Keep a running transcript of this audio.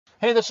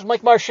Hey, this is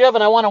Mike Marshev,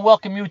 and I want to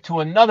welcome you to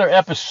another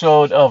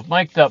episode of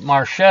Mic'd Up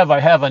Marshev. I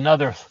have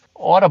another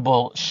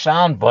audible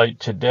soundbite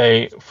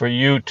today for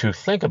you to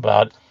think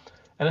about,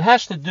 and it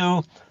has to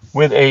do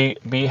with a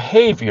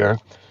behavior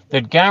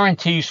that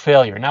guarantees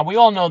failure. Now, we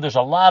all know there's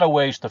a lot of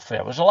ways to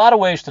fail. There's a lot of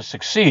ways to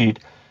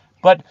succeed,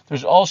 but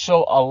there's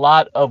also a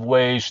lot of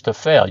ways to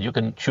fail. You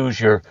can choose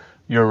your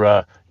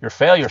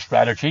failure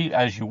strategy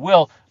as you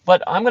will,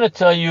 but I'm going to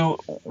tell you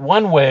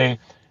one way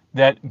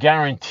that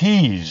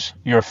guarantees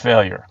your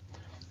failure.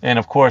 And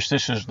of course,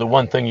 this is the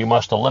one thing you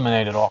must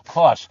eliminate at all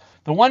costs.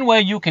 The one way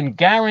you can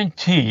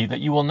guarantee that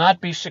you will not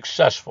be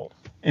successful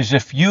is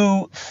if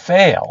you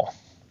fail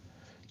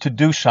to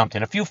do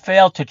something, if you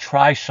fail to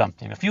try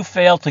something, if you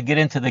fail to get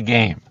into the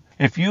game,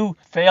 if you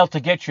fail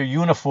to get your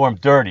uniform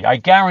dirty. I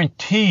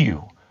guarantee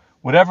you,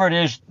 whatever it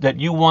is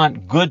that you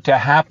want good to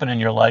happen in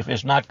your life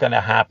is not going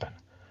to happen.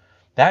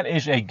 That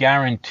is a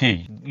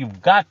guarantee. You've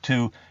got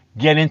to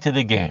get into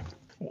the game.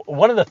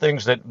 One of the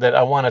things that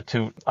I wanted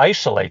to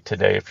isolate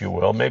today, if you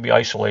will, maybe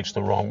isolate's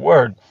the wrong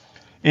word,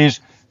 is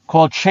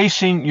called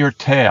chasing your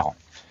tail.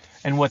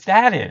 And what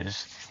that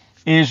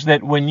is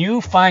that when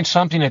you find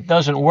something that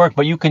doesn't work,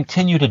 but you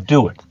continue to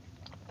do it.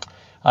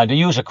 To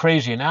use a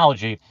crazy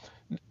analogy,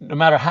 no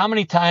matter how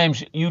many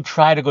times you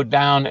try to go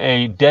down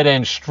a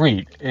dead-end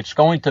street, it's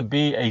going to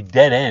be a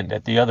dead end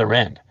at the other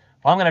end.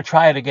 Well, I'm going to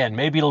try it again.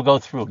 Maybe it'll go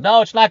through.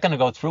 No, it's not going to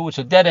go through. It's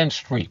a dead-end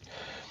street.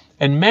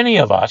 And many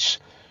of us,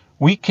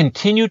 we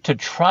continue to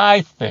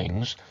try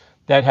things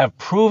that have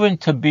proven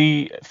to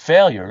be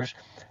failures,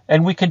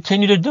 and we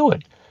continue to do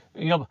it.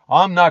 You know,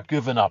 I'm not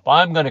giving up.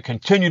 I'm going to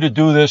continue to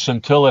do this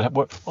until it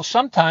works. Well,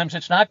 sometimes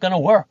it's not going to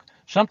work.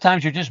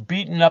 Sometimes you're just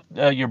beating up,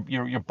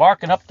 you're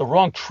barking up the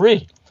wrong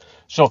tree.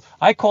 So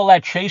I call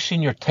that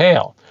chasing your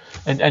tail.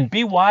 And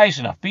be wise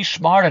enough, be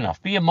smart enough,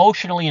 be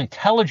emotionally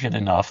intelligent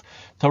enough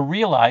to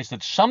realize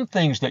that some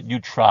things that you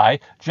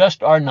try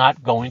just are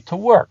not going to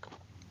work.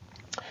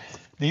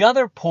 The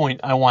other point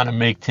I want to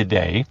make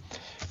today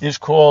is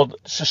called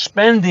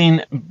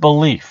suspending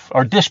belief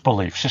or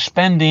disbelief,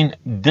 suspending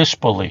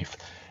disbelief.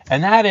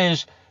 And that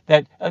is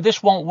that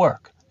this won't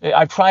work.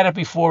 I've tried it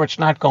before. It's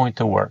not going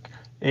to work.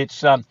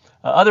 It's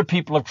other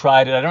people have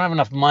tried it. I don't have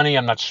enough money.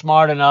 I'm not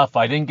smart enough.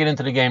 I didn't get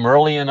into the game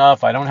early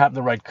enough. I don't have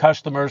the right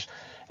customers.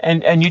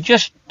 And you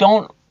just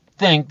don't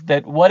think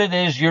that what it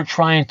is you're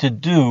trying to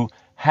do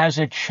has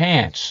a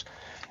chance.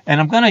 And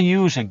I'm going to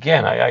use,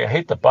 again, I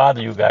hate to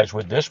bother you guys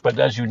with this, but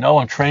as you know,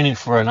 I'm training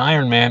for an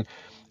Ironman,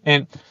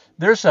 and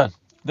there's a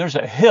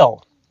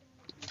hill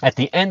at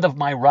the end of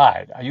my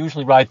ride. I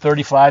usually ride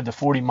 35 to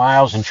 40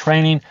 miles in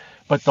training,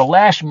 but the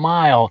last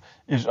mile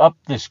is up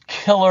this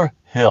killer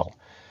hill.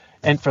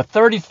 And for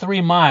 33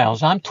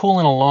 miles, I'm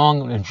tooling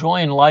along,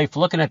 enjoying life,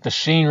 looking at the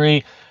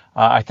scenery.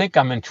 I think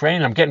I'm in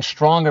training. I'm getting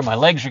stronger. My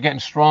legs are getting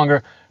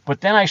stronger.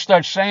 But then I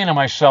start saying to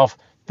myself,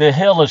 the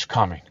hill is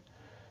coming.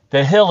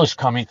 The hill is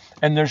coming,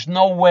 and there's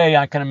no way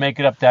I can make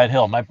it up that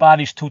hill. My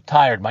body's too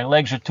tired. My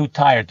legs are too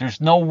tired.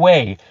 There's no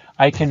way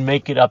I can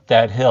make it up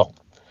that hill.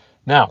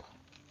 Now,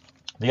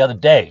 the other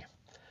day,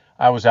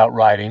 I was out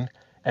riding,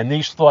 and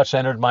these thoughts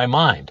entered my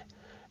mind.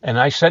 And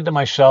I said to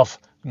myself,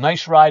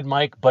 nice ride,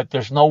 Mike, but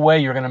there's no way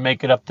you're going to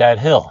make it up that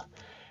hill.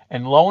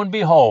 And lo and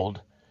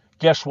behold,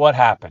 guess what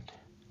happened?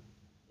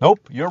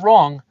 Nope, you're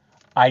wrong.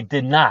 I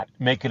did not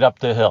make it up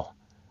the hill.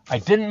 I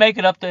didn't make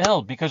it up the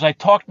hill because I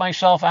talked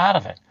myself out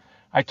of it.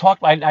 I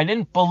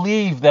didn't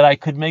believe that I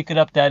could make it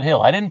up that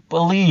hill. I didn't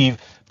believe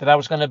that I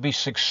was going to be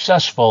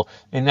successful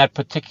in that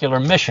particular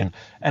mission.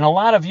 And a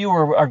lot of you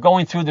are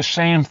going through the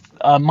same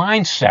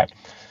mindset.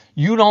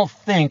 You don't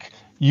think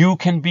you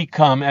can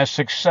become as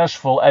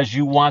successful as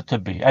you want to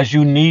be, as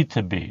you need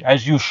to be,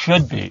 as you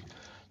should be.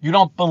 You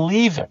don't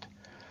believe it.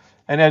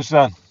 And as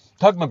Tug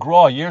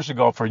McGraw years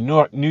ago for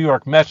New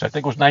York Mets, I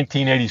think it was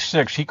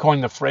 1986, he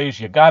coined the phrase,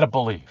 you got to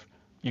believe.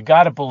 You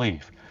got to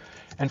believe.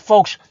 And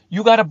folks,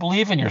 you got to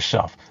believe in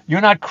yourself.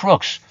 You're not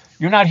crooks.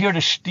 You're not here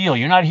to steal.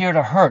 You're not here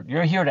to hurt.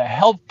 You're here to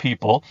help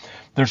people.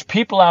 There's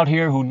people out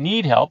here who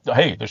need help.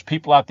 Hey, there's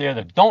people out there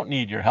that don't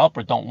need your help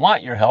or don't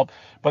want your help.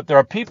 But there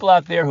are people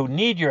out there who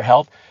need your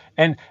help,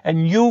 and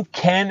you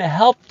can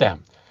help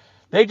them.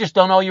 They just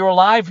don't know you're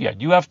alive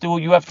yet. You have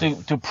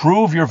to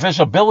prove your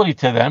visibility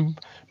to them,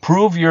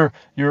 prove your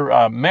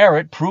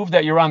merit, prove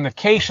that you're on the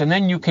case, and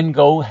then you can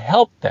go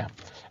help them.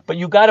 But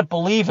you got to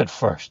believe it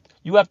first.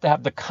 You have to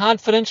have the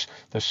confidence,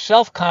 the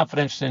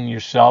self-confidence in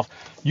yourself.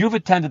 You've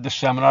attended the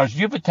seminars,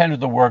 you've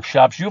attended the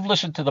workshops, you've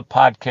listened to the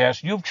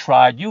podcast, you've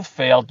tried, you've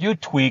failed, you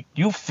tweaked,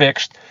 you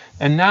fixed,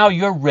 and now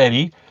you're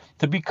ready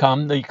to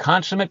become the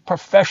consummate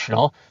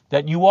professional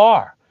that you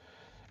are.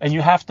 And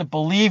you have to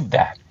believe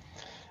that.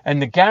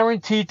 And the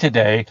guarantee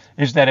today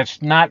is that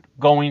it's not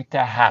going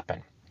to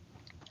happen.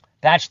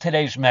 That's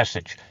today's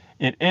message.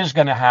 It is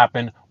going to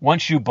happen.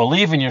 Once you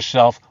believe in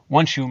yourself,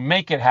 once you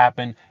make it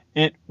happen,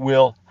 it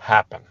will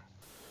happen.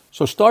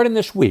 So starting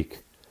this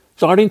week,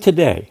 starting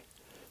today,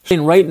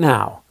 starting right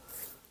now,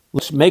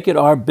 let's make it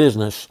our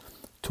business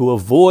to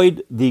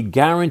avoid the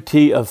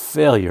guarantee of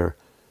failure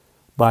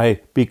by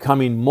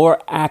becoming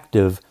more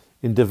active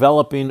in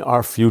developing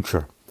our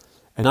future.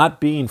 and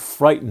not being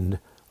frightened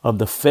of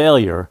the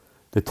failure,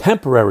 the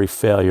temporary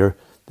failure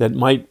that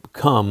might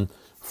come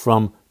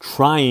from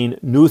trying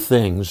new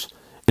things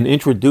and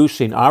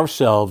introducing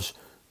ourselves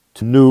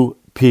to new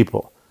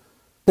people.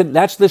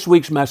 That's this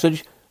week's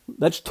message.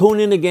 Let's tune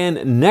in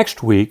again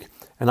next week,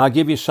 and I'll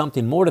give you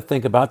something more to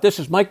think about. This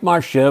is Mike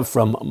Marshev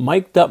from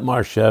Mic'd Up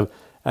Marshev,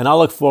 and I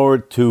look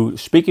forward to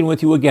speaking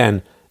with you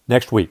again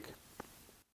next week.